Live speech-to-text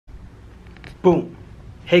Boom.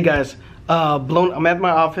 Hey guys, I'm at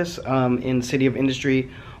my office in City of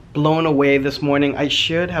Industry, blown away this morning. I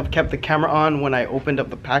should have kept the camera on when I opened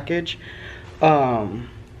up the package,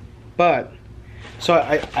 but so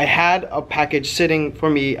I had a package sitting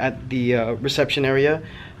for me at the reception area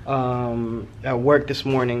at work this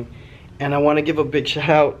morning, and I want to give a big shout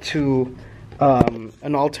out to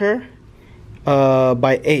an altar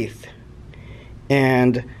by Aith,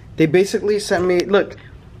 and they basically sent me, look,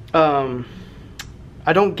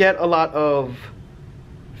 I don't get a lot of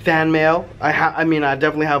fan mail. I mean, I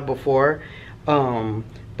definitely have before,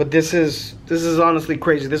 but this is honestly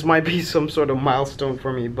crazy. This might be some sort of milestone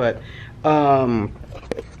for me. But an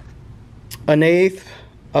Aith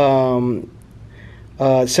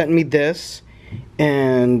sent me this,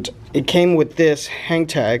 and it came with this hang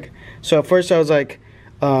tag. So at first I was like,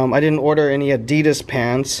 I didn't order any Adidas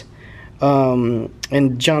pants, and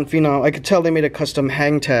Jon Phenom, I could tell they made a custom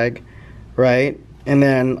hang tag, right? And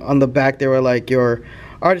then on the back they were like, your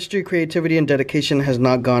artistry, creativity, and dedication has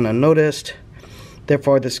not gone unnoticed.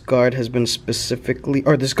 Therefore, this garment has been specifically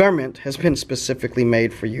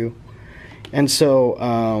made for you. And so,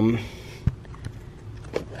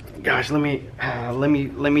 gosh, let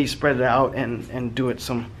me spread it out and do it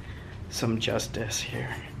some justice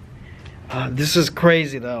here. This is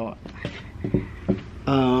crazy though.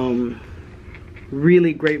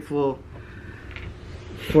 Really grateful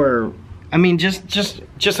for, I mean, just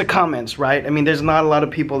the comments, right? I mean, there's not a lot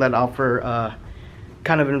of people that offer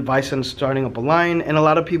kind of advice on starting up a line, and a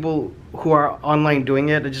lot of people who are online doing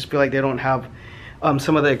it, I just feel like they don't have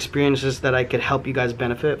some of the experiences that I could help you guys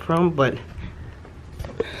benefit from. But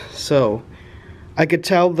so I could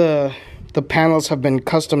tell the panels have been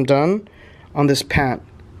custom done on this pant,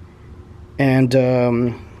 and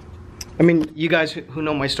I mean, you guys who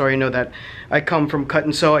know my story know that I come from cut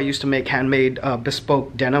and sew. I used to make handmade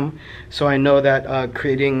bespoke denim, so I know that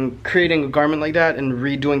creating a garment like that and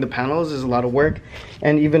redoing the panels is a lot of work.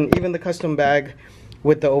 And even the custom bag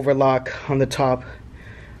with the overlock on the top.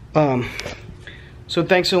 So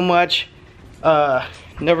thanks so much.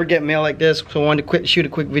 Never get mail like this, so I wanted to shoot a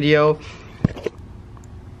quick video.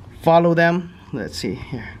 Follow them. Let's see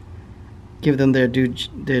here. Give them their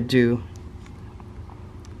due.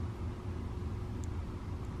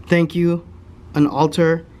 Thank you, an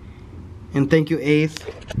altar, and thank you, Aith.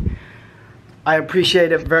 I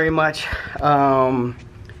appreciate it very much. Man,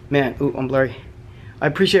 ooh, I'm blurry. I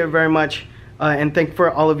appreciate it very much, and thank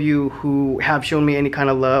for all of you who have shown me any kind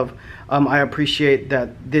of love. I appreciate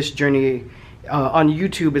that this journey on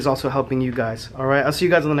YouTube is also helping you guys. All right, I'll see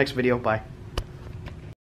you guys in the next video. Bye.